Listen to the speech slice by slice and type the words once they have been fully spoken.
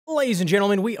Ladies and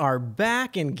gentlemen, we are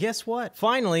back, and guess what?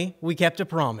 Finally, we kept a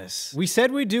promise. We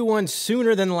said we'd do one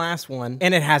sooner than the last one,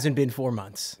 and it hasn't been 4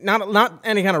 months. Not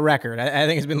any kind of record. I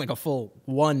think it's been like a full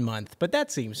 1 month, but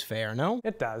that seems fair, no?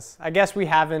 It does. I guess we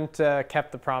haven't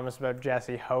kept the promise about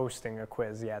Jesse hosting a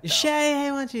quiz yet, though.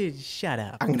 Hey, why don't you shut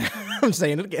up? I'm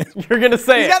saying it again. You're gonna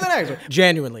say it. He's got the next one.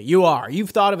 Genuinely, you are. You've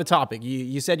thought of a topic.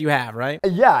 You said you have, right?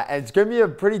 Yeah, it's gonna be a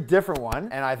pretty different one,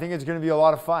 and I think it's gonna be a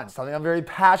lot of fun. Something I'm very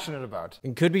passionate about.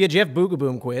 It could be a Jeff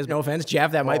Boogaboom quiz. No offense,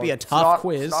 Jeff, that might be a tough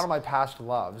quiz. It's not on my past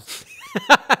loves.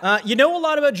 You know a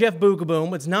lot about Jeff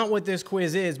Boogaboom. It's not what this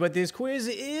quiz is, but this quiz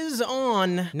is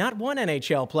on not one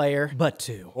NHL player, but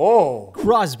two. Oh.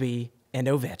 Crosby and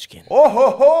Ovechkin. Oh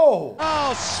ho ho!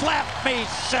 Oh, slap me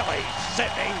silly,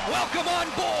 Sidney. Welcome on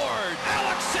board,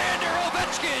 Alexander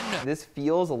Ovechkin. This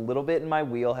feels a little bit in my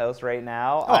wheelhouse right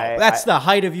now. Oh, that's the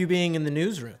height of you being in the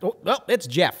newsroom. Oh, well, it's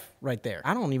Jeff right there.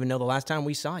 I don't even know the last time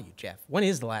we saw you, Jeff. When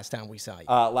is the last time we saw you?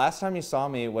 Last time you saw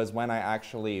me was when I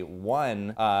actually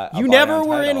won You never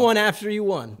were in one after you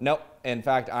won. Nope. In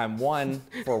fact, I'm 1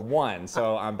 for 1,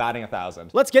 so I'm batting 1,000.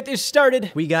 Let's get this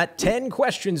started. We got 10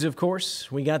 questions, of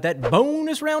course. We got that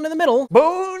bonus round in the middle.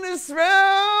 Bonus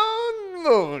round!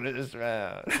 Bonus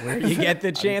round. Where you get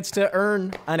the chance to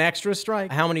earn an extra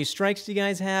strike. How many strikes do you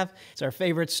guys have? It's our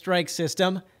favorite strike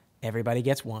system. Everybody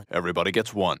gets one. Everybody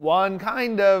gets one. One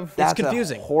kind of. That's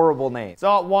confusing. a horrible name. It's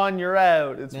not one, you're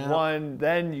out. It's one,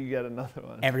 then you get another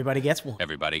one. Everybody gets one.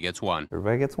 Everybody gets one.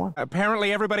 Everybody gets one.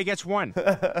 Apparently, everybody gets one.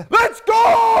 Let's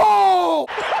go!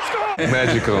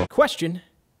 Magical. Question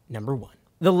number 1.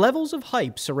 The levels of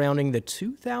hype surrounding the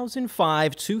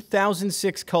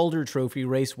 2005-2006 Calder Trophy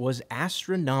race was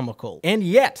astronomical. And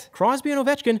yet, Crosby and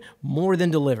Ovechkin more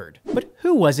than delivered. But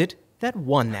who was it that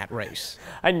won that race?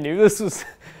 I knew this was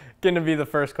gonna be the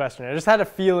first question. I just had a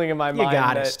feeling in my mind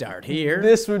gotta that start here.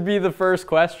 This would be the first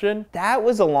question. That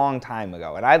was a long time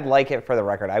ago, and I'd like it for the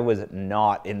record. I was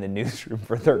not in the newsroom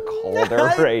for their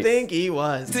Calder race. I think he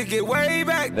was. Take it way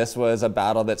back. This was a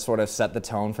battle that sort of set the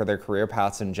tone for their career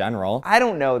paths in general. I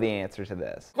don't know the answer to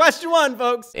this. Question 1,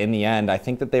 folks. In the end, I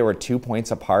think that they were 2 points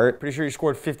apart. Pretty sure you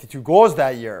scored 52 goals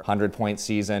that year. 100-point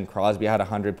season. Crosby had a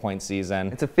 100-point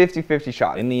season. It's a 50-50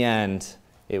 shot. In the end,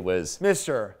 it was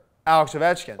Mr. Alex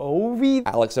Ovechkin. Ovi?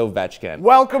 Alex Ovechkin.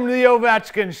 Welcome to the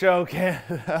Ovechkin Show,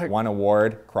 Canada. One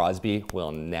award Crosby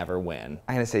will never win.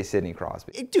 I'm gonna say Sidney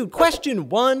Crosby. Dude, question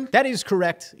 1, that is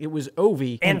correct. It was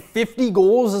Ovi. And 50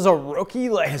 goals as a rookie?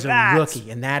 Like, As a rookie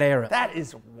in that era. That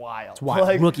is wild. It's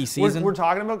wild. Rookie season. We're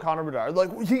talking about Connor Bedard. Like,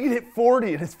 he could hit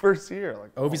 40 in his first year.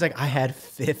 Like, Ovi's like, I had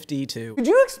 52. Could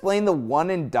you explain the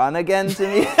one and done again to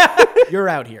me? You're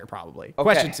out here, probably.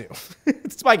 Question 2.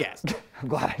 It's my guess. I'm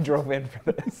glad I drove in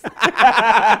for this.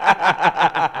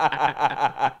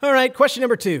 All right, question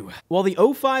number 2. While the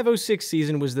 05-06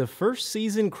 season was the first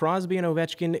season Crosby and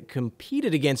Ovechkin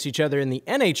competed against each other in the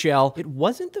NHL, it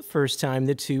wasn't the first time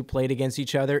the two played against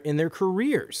each other in their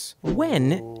careers.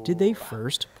 When did they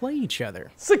first play each other?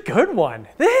 It's a good one.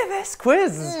 This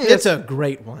quiz is It's a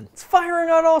great one. it's firing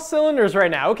on all cylinders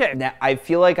right now. Okay. Now, I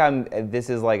feel like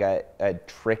this is like a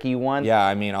tricky one. Yeah,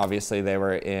 I mean, obviously they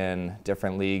were in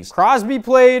different leagues, Crosby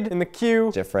played in the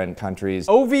Q. different countries,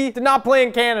 Ovi did not play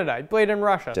in Canada. He played in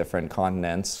Russia. different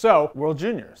continents. So, World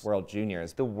Juniors. World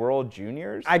Juniors. The World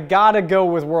Juniors? I gotta go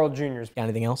with World Juniors. Got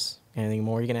anything else? Anything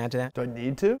more you can add to that? Do I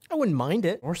need to? I wouldn't mind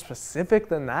it. More specific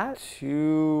than that?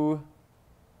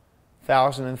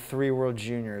 2003 World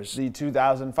Juniors. The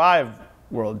 2005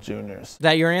 World Juniors. Is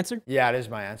that your answer? Yeah, it is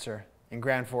my answer. In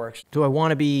Grand Forks. Do I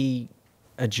want to be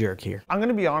a jerk here? I'm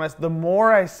gonna be honest, the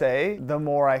more I say, the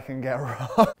more I can get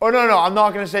wrong. Oh, no, I'm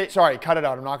not gonna say, sorry, cut it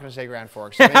out. I'm not gonna say Grand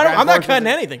Forks. I mean, I'm not Forks cutting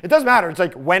anything. It doesn't matter. It's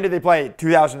like, when did they play?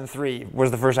 2003 was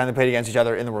the first time they played against each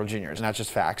other in the World Juniors, and that's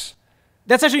just facts.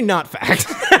 That's actually not fact.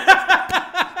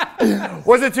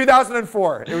 Was it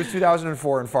 2004? It was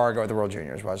 2004 in Fargo at the World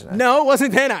Juniors, wasn't it? No, it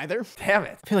wasn't then either. Damn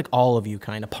it. I feel like all of you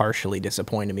kind of partially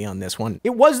disappointed me on this one. It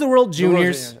was the World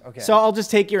Juniors, Juniors, okay. so I'll just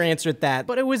take your answer at that.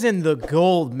 But it was in the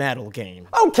gold medal game.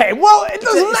 Okay, well, it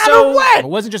doesn't matter So when. it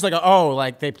wasn't just like,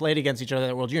 like they played against each other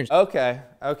at World Juniors. Okay.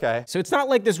 So it's not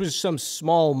like this was some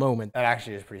small moment. That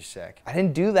actually is pretty sick. I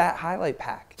didn't do that highlight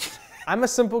pack. I'm a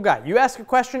simple guy. You ask a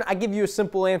question, I give you a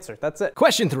simple answer. That's it.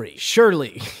 Question 3,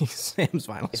 surely Sam's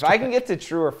final. If I can get to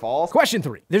true or false. Question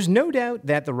 3. There's no doubt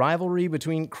that the rivalry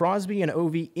between Crosby and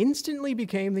Ovi instantly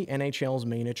became the NHL's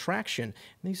main attraction.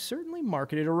 They certainly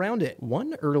marketed around it.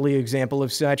 One early example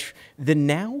of such, the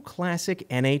now classic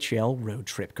NHL road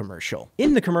trip commercial.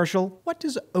 In the commercial, what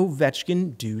does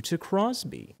Ovechkin do to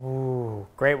Crosby? Ooh,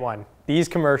 great one. These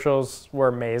commercials were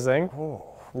amazing.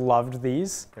 Loved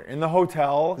these. They're in the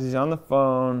hotel. He's on the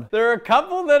phone. There are a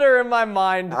couple that are in my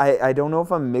mind. I don't know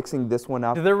if I'm mixing this one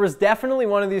up. There was definitely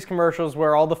one of these commercials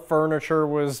where all the furniture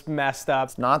was messed up.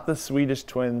 It's not the Swedish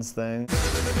Twins thing.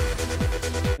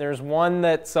 There's one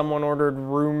that someone ordered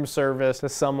room service to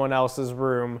someone else's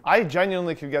room. I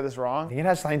genuinely could get this wrong. I think it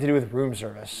has something to do with room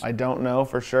service. I don't know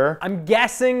for sure. I'm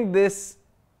guessing this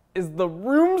is the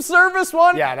room service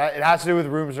one? Yeah, it has to do with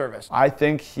room service. I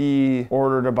think he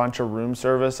ordered a bunch of room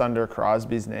service under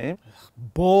Crosby's name.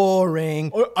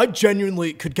 Boring. I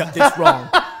genuinely could get this wrong.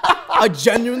 I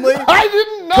didn't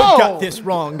know. could get this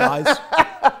wrong, guys.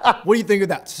 What do you think of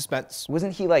that suspense?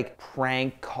 Wasn't he like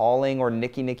prank calling or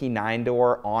Nicky Nine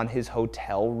Door on his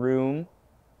hotel room?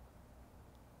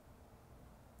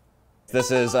 This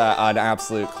is an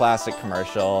absolute classic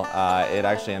commercial. It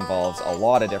actually involves a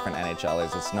lot of different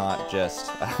NHLers. It's not just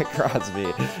Crosby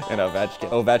and Ovechkin.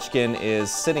 Ovechkin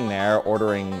is sitting there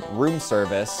ordering room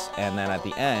service, and then at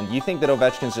the end, you think that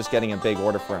Ovechkin's just getting a big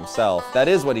order for himself. That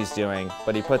is what he's doing,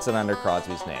 but he puts it under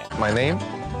Crosby's name. My name?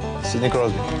 Sidney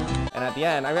Crosby. And at the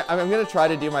end, I'm gonna try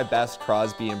to do my best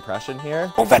Crosby impression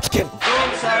here. Ovechkin!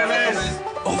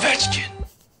 Ovechkin.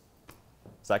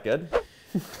 Is that good?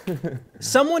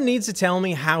 Someone needs to tell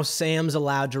me how Sam's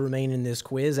allowed to remain in this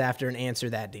quiz after an answer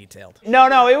that detailed.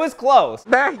 No, it was close.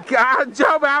 Thank God,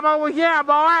 Joe Bama, yeah,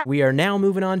 boy. We are now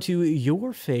moving on to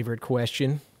your favorite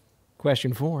question.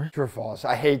 Question 4. True or false?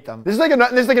 I hate them. This is like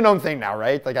a known thing now,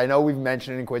 right? Like I know we've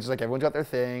mentioned it in quizzes. Like everyone's got their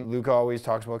thing. Luca always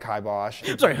talks about Kibosh.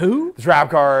 Sorry, who? This rap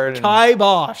card.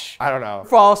 Kibosh. I don't know.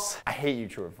 False. I hate you.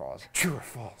 True or false? True or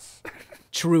false?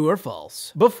 True or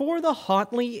false? Before the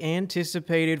hotly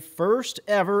anticipated first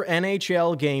ever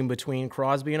NHL game between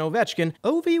Crosby and Ovechkin,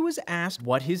 Ovi was asked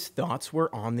what his thoughts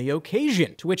were on the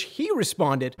occasion, to which he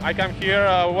responded, I come here,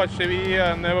 watch TV,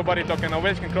 and everybody talking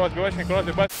Ovechkin,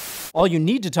 Crosby, but... all you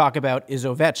need to talk about is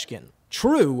Ovechkin.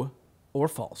 True or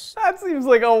false? That seems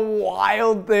like a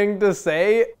wild thing to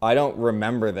say. I don't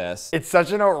remember this. It's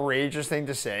such an outrageous thing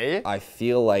to say. I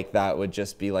feel like that would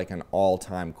just be like an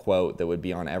all-time quote that would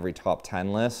be on every top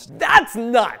 10 list. That's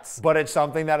nuts. But it's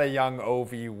something that a young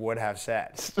Ovi would have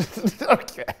said.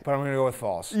 Okay. But I'm gonna go with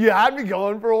false. You had me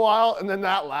going for a while, and then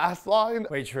that last line.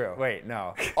 Wait, true. Wait,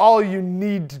 no. All you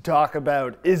need to talk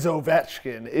about is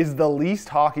Ovechkin is the least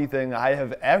hockey thing I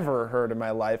have ever heard in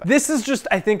my life. This is just,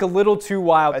 I think, a little too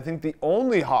wild. I think the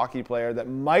only hockey player that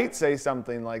might say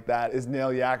something like that is Nail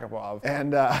Yakupov.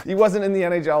 And he wasn't in the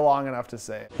NHL long enough to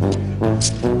say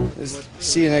it.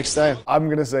 See you next time. I'm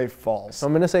going to say false. So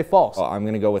I'm going to say false. Well, I'm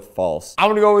gonna go with false.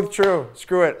 I'm gonna go with true.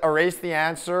 Screw it. Erase the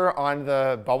answer on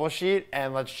the bubble sheet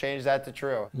and let's change that to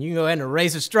true. You can go ahead and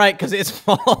erase a strike because it's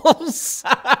false.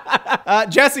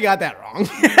 Jesse got that wrong.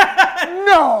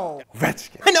 No!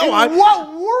 Ovechkin. I know. In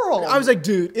what world? I was like,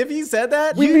 dude, if he said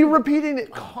that, We'd be repeating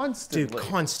it constantly. dude,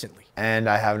 constantly. And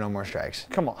I have no more strikes.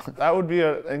 Come on. That would be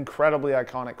an incredibly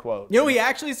iconic quote. You know what he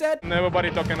actually said? Everybody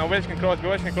talking Ovechkin,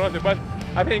 Crosby, but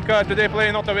I think today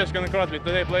play not Ovechkin and Crosby.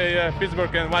 Today play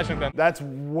Pittsburgh and Washington. That's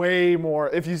way more.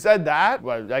 If you said that,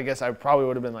 well, I guess I probably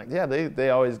would have been like, yeah, they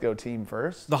always go team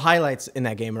first. The highlights in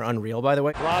that game are unreal, by the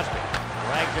way. Crosby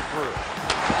drags it through.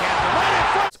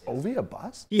 Is Ovi a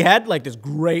bust? He had like this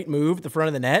great move at the front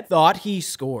of the net, thought he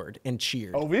scored, and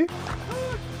cheered. Ovi?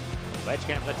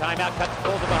 Ovechkin for the timeout, cuts,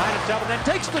 pulls it behind himself, and then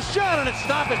takes the shot, and it's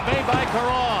stopped. It's made by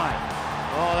Corwin.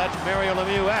 Oh, that's Mario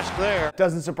Lemieux-esque there.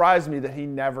 Doesn't surprise me that he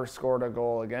never scored a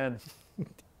goal again.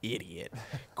 Idiot.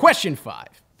 Question 5.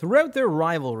 Throughout their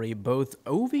rivalry, both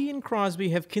Ovi and Crosby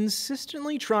have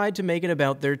consistently tried to make it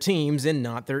about their teams and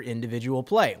not their individual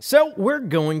play. So we're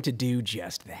going to do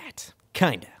just that.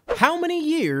 Kinda. How many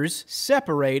years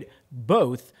separate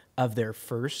both of their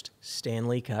first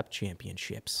Stanley Cup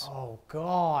championships? Oh,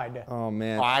 God. Oh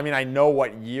man. I mean, I know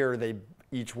what year they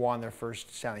each won their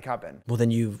first Stanley Cup in. Well,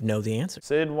 then you know the answer.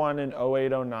 Sid won in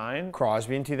 08-09.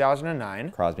 Crosby in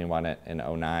 2009. Crosby won it in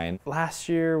 09. Last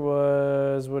year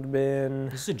would have been...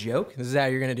 This is a joke? This is how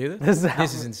you're going to do This is this? how-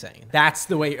 This is insane. That's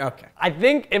the way, okay. I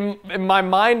think in my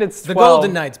mind it's The 12.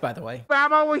 Golden Knights, by the way.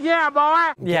 Bama, yeah,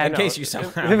 boy. Yeah, In no, case you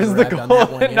somehow it was the arrived on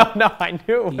that one Golden. yet. No, I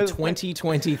knew it The was.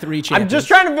 2023 champions. I'm just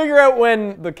trying to figure out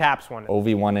when the Caps won it.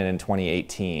 Ovi won it in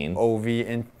 2018. Ovi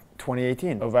in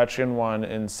 2018. Ovechkin won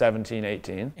in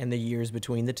 17-18. And the years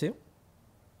between the two?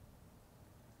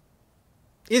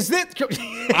 Is that...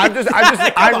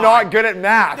 I'm not good at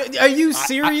math. Are you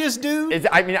serious, dude?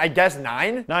 I mean, I guess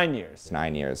 9? 9 years. It's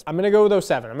 9 years. I'm going to go with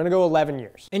 07. I'm going to go 11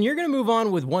 years. And you're going to move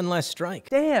on with one less strike.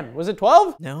 Damn, was it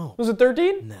 12? No. Was it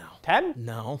 13? No. 10?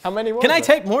 No. How many was Can I it?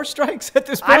 take more strikes at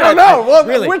this point? I don't know. Well,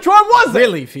 really, which one was it?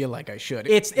 really feel like I should.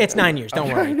 It's 9 years. Don't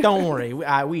worry. Don't worry.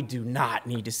 We do not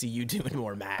need to see you doing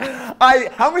more math.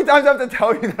 How many times do I have to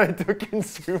tell you that I took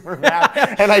consumer math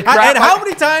and I cracked And how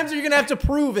many times are you gonna have to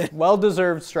prove it?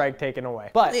 Well-deserved strike taken away.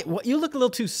 But Hey, you look a little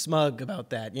too smug about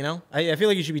that, you know? I feel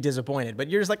like you should be disappointed, but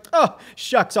you're just like, oh,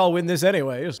 shucks, I'll win this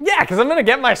anyway. yeah, because I'm gonna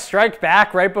get my strike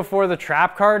back right before the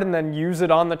trap card and then use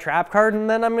it on the trap card, and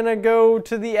then I'm gonna go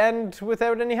to the end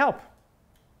without any help.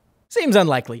 Seems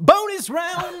unlikely. Bonus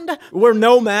round, where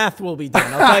no math will be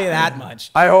done. I'll tell you that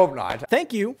much. I hope not.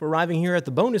 Thank you for arriving here at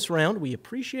the bonus round. We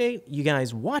appreciate you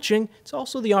guys watching. It's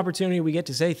also the opportunity we get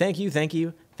to say thank you, thank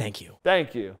you, thank you.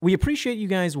 Thank you. We appreciate you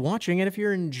guys watching, and if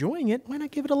you're enjoying it, why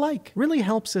not give it a like? Really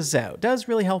helps us out. Does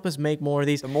really help us make more of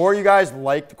these. The more you guys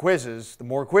like the quizzes, the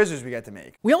more quizzes we get to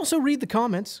make. We also read the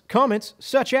comments. Comments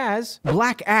such as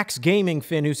Black Axe Gaming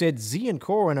Fin, who said Z and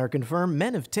Corwin are confirmed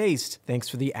men of taste. Thanks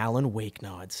for the Alan Wake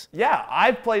nods. Yeah,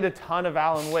 I've played a ton of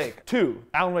Alan Wake 2.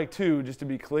 Alan Wake 2, just to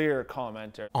be clear,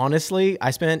 commenter. Honestly,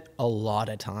 I spent a lot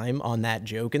of time on that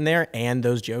joke in there and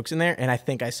those jokes in there, and I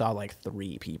think I saw like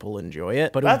 3 people enjoy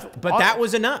it. But that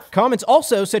was enough. Comments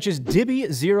also such as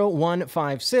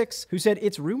Dibby0156, who said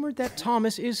it's rumored that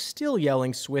Thomas is still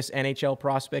yelling Swiss NHL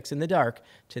prospects in the dark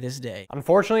to this day.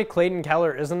 Unfortunately, Clayton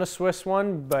Keller isn't a Swiss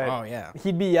one, but Oh, yeah.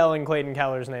 he'd be yelling Clayton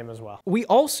Keller's name as well. We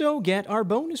also get our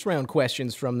bonus round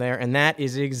questions from there, and that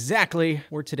is exactly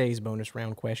where today's bonus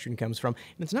round question comes from.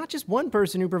 And it's not just one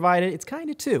person who provided it, it's kind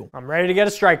of 2. I'm ready to get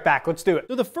a strike back. Let's do it.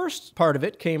 So the first part of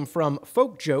it came from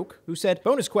Folk Joke, who said,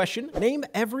 bonus question, name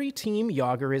every team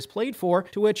Yager has played for,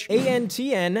 to which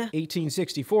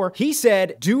ANTN1864, he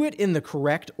said, do it in the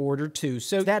correct order too.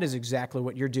 So that is exactly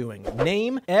what you're doing.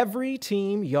 Name every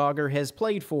team Yager has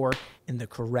played for in the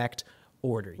correct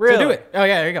order. Really? So do it. Oh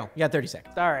yeah, there you go. You got 30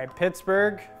 seconds. All right,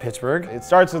 Pittsburgh. Pittsburgh. It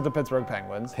starts with the Pittsburgh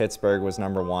Penguins. Pittsburgh was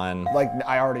number 1. Like,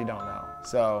 I already don't know.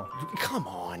 So, Come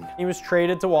on. He was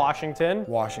traded to Washington,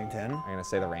 Washington. I'm gonna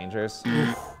say the Rangers.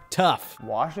 Tough.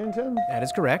 Washington? That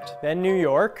is correct. then New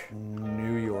York.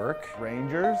 New York.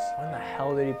 Rangers. When the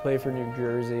hell did he play for New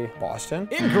Jersey? Boston.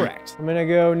 Incorrect. I'm gonna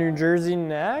go New Jersey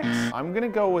next. I'm gonna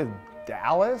go with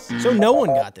Dallas. So no one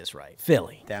got this right.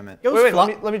 Philly. Damn it. Goes Wait,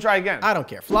 Fly- let me try again. I don't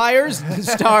care. Flyers,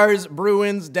 Stars,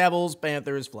 Bruins, Devils,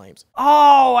 Panthers, Flames.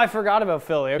 Oh, I forgot about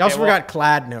Philly. Okay, I also well, forgot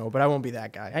Cladno, but I won't be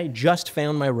that guy. I just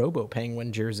found my Robo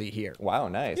Penguin jersey here. Wow,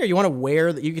 nice. Here, you want to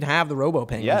wear that? You can have the Robo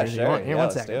Penguin Yeah, jersey. sure. You want? Here, Yeah, one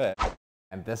let's second. do it.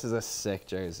 And this is a sick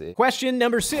jersey. Question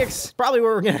number 6. Probably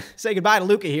where we're gonna say goodbye to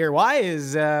Luca here. Why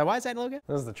is that, Luca?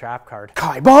 This is the trap card.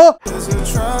 Kaiba?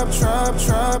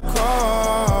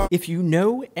 If you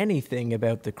know anything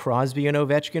about the Crosby and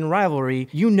Ovechkin rivalry,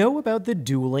 you know about the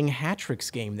dueling hat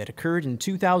tricks game that occurred in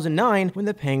 2009 when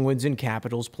the Penguins and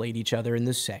Capitals played each other in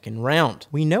the second round.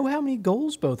 We know how many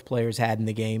goals both players had in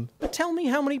the game, but tell me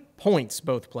how many points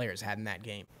both players had in that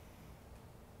game.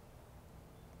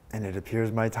 And it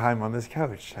appears my time on this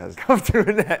couch has come to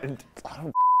an end. I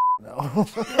don't know.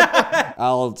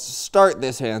 I'll start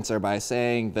this answer by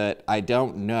saying that I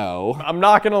don't know. I'm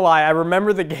not gonna lie, I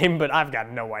remember the game, but I've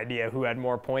got no idea who had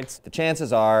more points. The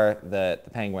chances are that the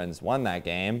Penguins won that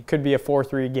game. Could be a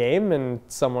 4-3 game and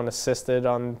someone assisted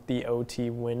on the OT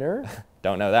winner.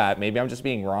 Don't know that. Maybe I'm just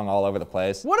being wrong all over the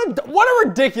place. What a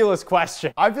ridiculous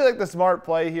question. I feel like the smart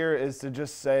play here is to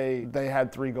just say they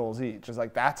had 3 goals each. It's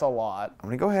like, that's a lot. I'm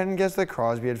gonna go ahead and guess that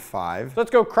Crosby had 5.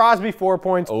 Let's go Crosby 4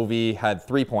 points, Ovi had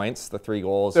 3 points, the 3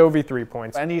 goals. Ovi 3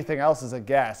 points. Anything else is a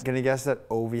guess. I'm gonna guess that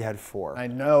Ovi had 4. I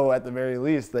know at the very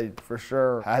least they for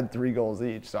sure had 3 goals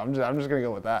each. So I'm just gonna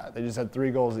go with that. They just had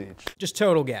 3 goals each. Just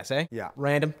total guess, eh? Yeah.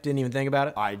 Random, didn't even think about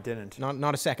it? I didn't.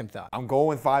 Not a second thought. I'm going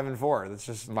with 5 and 4. That's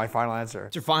just my final answer.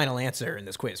 It's your final answer in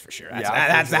this quiz for sure.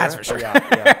 That's for sure.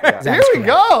 Yeah. Here we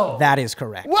go. That is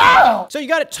correct. Wow. So you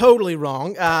got it totally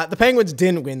wrong. The Penguins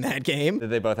didn't win that game. Did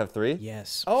they both have 3?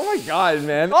 Yes. Oh my god,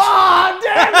 man. Oh,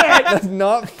 damn it. That's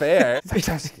not fair. I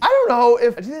don't know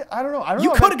if I don't know.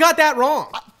 You could have got that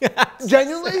wrong.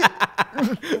 Genuinely?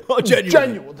 Oh,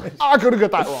 Genuinely. I could have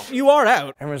got that wrong. You are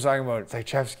out. Everyone's talking about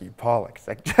Zajewski, Pollock,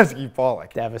 Zajewski,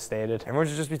 Pollock. Devastated. Everyone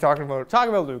should just be talking about Talk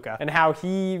about Luca and how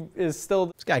he is still.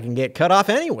 This guy can get cut off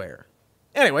anywhere.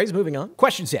 Anyways, moving on.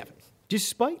 Question 7.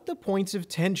 Despite the points of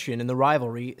tension in the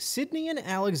rivalry, Sidney and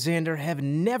Alexander have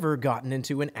never gotten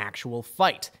into an actual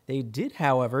fight. They did,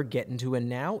 however, get into a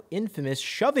now infamous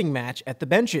shoving match at the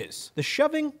benches. The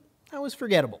shoving, that was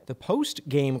forgettable. The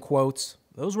post-game quotes,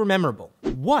 Those were memorable.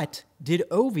 What did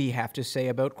Ovi have to say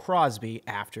about Crosby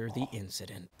after the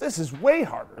incident? This is way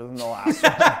harder than the last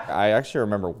one. I actually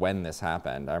remember when this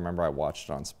happened. I remember I watched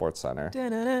it on SportsCenter.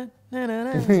 Yeah.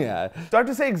 Do I have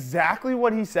to say exactly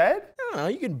what he said? I don't know,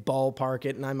 you can ballpark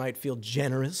it and I might feel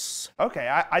generous. Okay,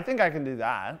 I think I can do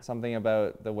that. Something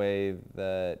about the way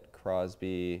that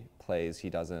Crosby plays, he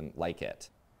doesn't like it.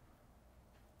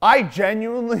 I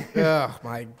genuinely... Oh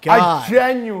my God. I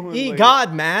genuinely...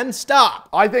 God, man, stop.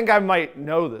 I think I might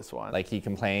know this one. Like, he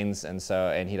complains, and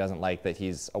he doesn't like that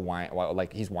he's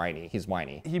he's whiny. He's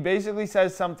whiny. He basically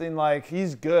says something like,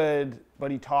 he's good, but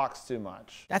he talks too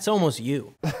much. That's almost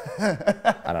you.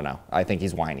 I don't know. I think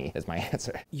he's whiny is my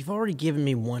answer. You've already given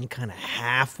me one kind of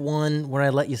half one where I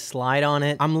let you slide on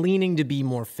it. I'm leaning to be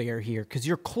more fair here because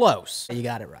you're close. You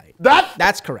got it right.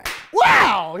 That's correct.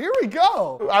 Wow, here we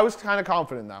go. I was kind of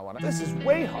confident in that one. This is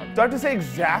way hard. Do I have to say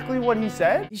exactly what he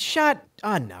said? Shut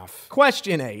enough.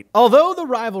 Question 8. Although the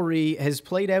rivalry has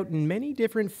played out in many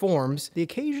different forms, the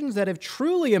occasions that have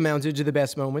truly amounted to the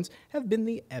best moments have been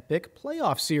the epic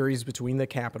playoff series between the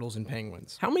Capitals and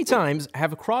Penguins. How many times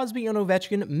have Crosby and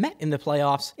Ovechkin met in the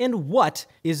playoffs, and what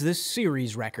is the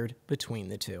series record between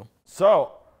the two?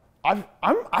 So, I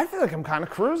feel like I'm kind of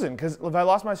cruising, because have I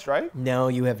lost my strike? No,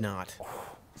 you have not.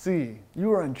 See,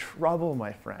 you are in trouble,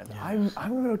 my friend. Yeah.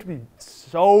 I'm going to be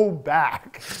so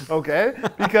back, okay?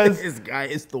 Because this guy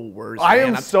is the worst. I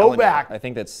am so back. I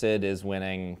think that Sid is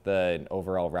winning the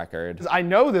overall record. I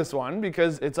know this one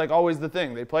because it's like always the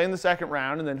thing. They play in the second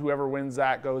round, and then whoever wins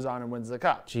that goes on and wins the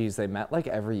cup. Jeez, they met like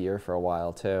every year for a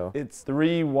while too. It's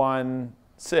 3-1.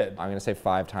 Sid. I'm going to say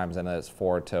 5 times, and it's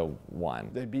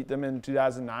 4-1. They beat them in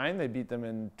 2009, they beat them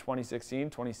in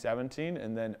 2016, 2017,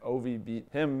 and then Ovi beat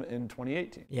him in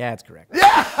 2018. Yeah, that's correct.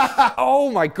 Yeah! Oh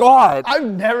my God! I've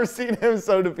never seen him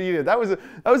so defeated. That was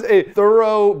a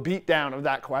thorough beatdown of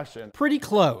that question. Pretty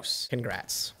close.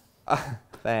 Congrats.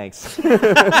 Thanks.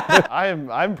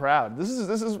 I'm proud. This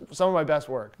is some of my best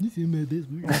work. This is my best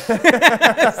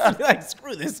work. Like,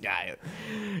 screw this guy.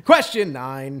 Question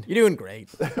 9. You're doing great.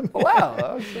 Wow,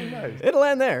 that was so nice. It'll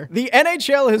end there. The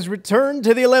NHL has returned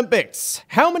to the Olympics.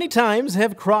 How many times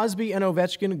have Crosby and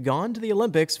Ovechkin gone to the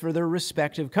Olympics for their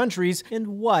respective countries,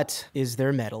 and what is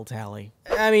their medal tally?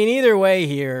 I mean, either way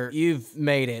here, you've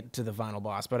made it to the final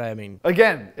boss, but I mean...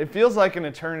 Again, it feels like an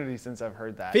eternity since I've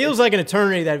heard that. Feels like an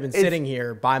eternity that I've been sitting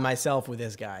here by myself with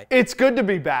this guy. It's good to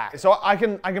be back. So I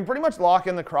can pretty much lock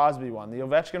in the Crosby one. The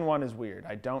Ovechkin one is weird.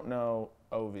 I don't know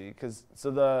Ovi, so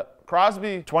the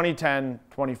Crosby 2010,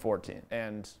 2014,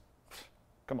 and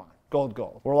come on,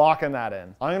 gold. We're locking that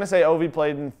in. I'm gonna say Ovi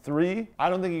played in 3. I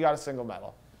don't think he got a single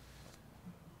medal.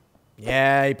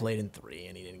 Yeah, he played in 3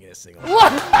 and he didn't get a single.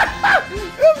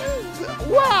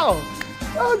 Wow!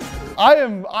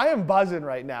 I am buzzing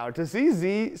right now. To see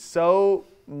Z so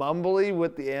mumbly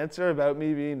with the answer about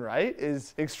me being right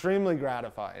is extremely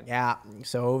gratifying. Yeah,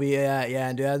 so Ovi, yeah,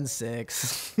 in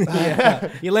 2006, yeah,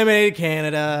 he eliminated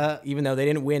Canada, even though they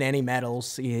didn't win any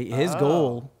medals. His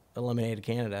goal eliminated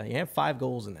Canada. He had 5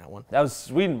 goals in that one. That was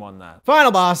Sweden won that.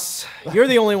 Final boss, you're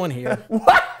the only one here.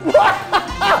 What?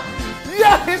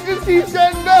 Yeah, it just keeps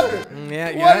getting better.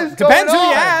 Yeah. What is Depends going who on?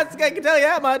 you ask. I can tell you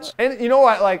that much. And you know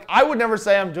what? Like, I would never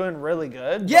say I'm doing really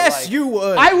good. Yes, like, you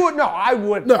would. I would. No, I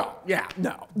would. No. Yeah.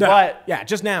 No. But yeah,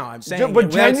 just now I'm saying. But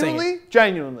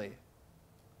genuinely,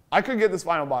 I could get this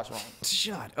final boss wrong.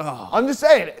 Shut up. I'm just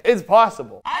saying, it's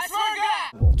possible. I swear to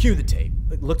God. Cue the tape.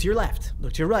 Look to your left.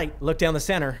 Look to your right. Look down the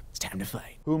center. It's time to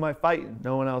fight. Who am I fighting?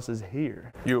 No one else is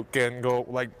here. You can go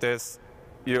like this.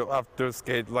 You have to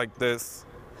skate like this.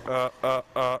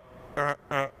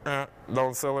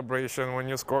 Don't celebration when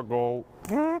you score goal.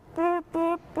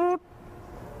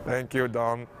 Thank you,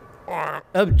 Don.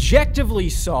 Objectively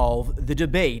solve the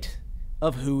debate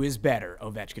of who is better,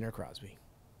 Ovechkin or Crosby.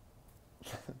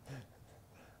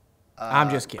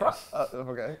 I'm just kidding.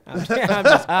 Okay. I'm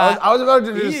just, I was about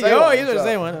to just say one. You're going to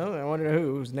say one. I wonder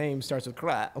whose name starts with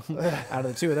Cry out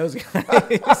of the two of those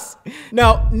guys.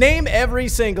 Now, name every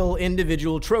single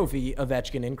individual trophy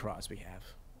Ovechkin and Crosby have.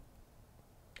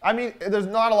 I mean, there's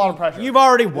not a lot of pressure. You've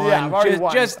already won. Yeah, I've already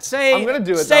won. Just say, I'm gonna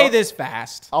do it, say though. this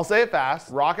fast. I'll say it fast.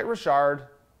 Rocket Richard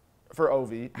for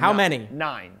Ovi. How many?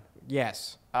 9.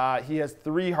 Yes. He has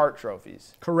 3 Hart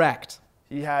trophies. Correct.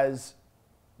 He has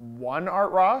 1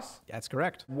 Art Ross. That's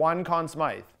correct. 1 Conn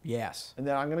Smythe. Yes. And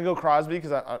then I'm going to go Crosby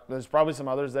because there's probably some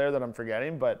others there that I'm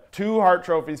forgetting, but 2 Hart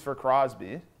trophies for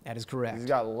Crosby. That is correct. He's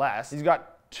got less. He's got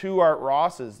 2 Art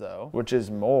Rosses, though, which is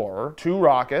more. 2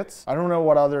 Rockets. I don't know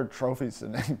what other trophies to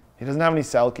name. He doesn't have any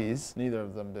Selkies. Neither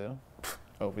of them do.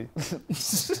 Ovi.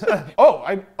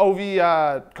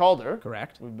 Ovi Calder.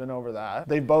 Correct. We've been over that.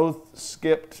 They both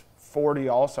skipped 40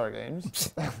 All-Star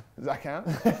games. Does that count?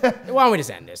 Why don't we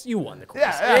just end this? You won the quiz.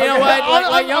 Yeah, You know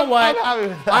what? You know what? I'm happy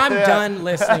with that, I'm yeah. done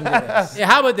listening to this. Yeah,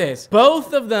 how about this?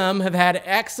 Both of them have had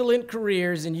excellent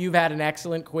careers, and you've had an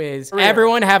excellent quiz.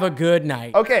 Everyone have a good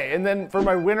night. Okay, and then for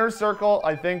my winner's circle,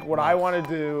 I think what I want to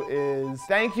do is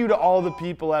thank you to all the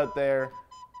people out there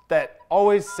that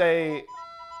always say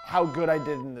how good I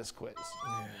did in this quiz.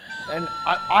 And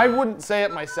I wouldn't say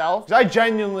it myself, 'cause I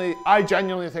genuinely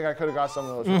think I could have got some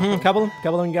of those wrong. Couple of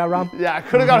them you got wrong? Yeah, I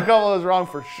could have got a couple of those wrong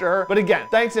for sure. But again,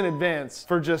 thanks in advance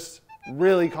for just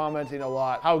really commenting a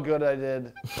lot how good I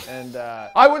did. And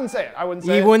I wouldn't say it. I wouldn't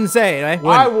say it. You wouldn't say it, right?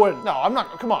 I wouldn't. No, I'm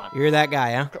not. Come on. You're that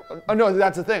guy, huh? No,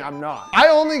 that's the thing. I'm not. I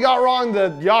only got wrong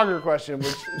the Yager question,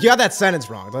 which You got that sentence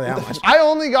wrong, I'll tell you that much. I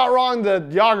only got wrong the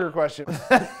Yager question.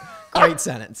 Great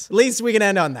sentence. At least we can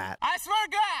end on that. I swear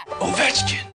to God.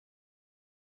 Ovechkin.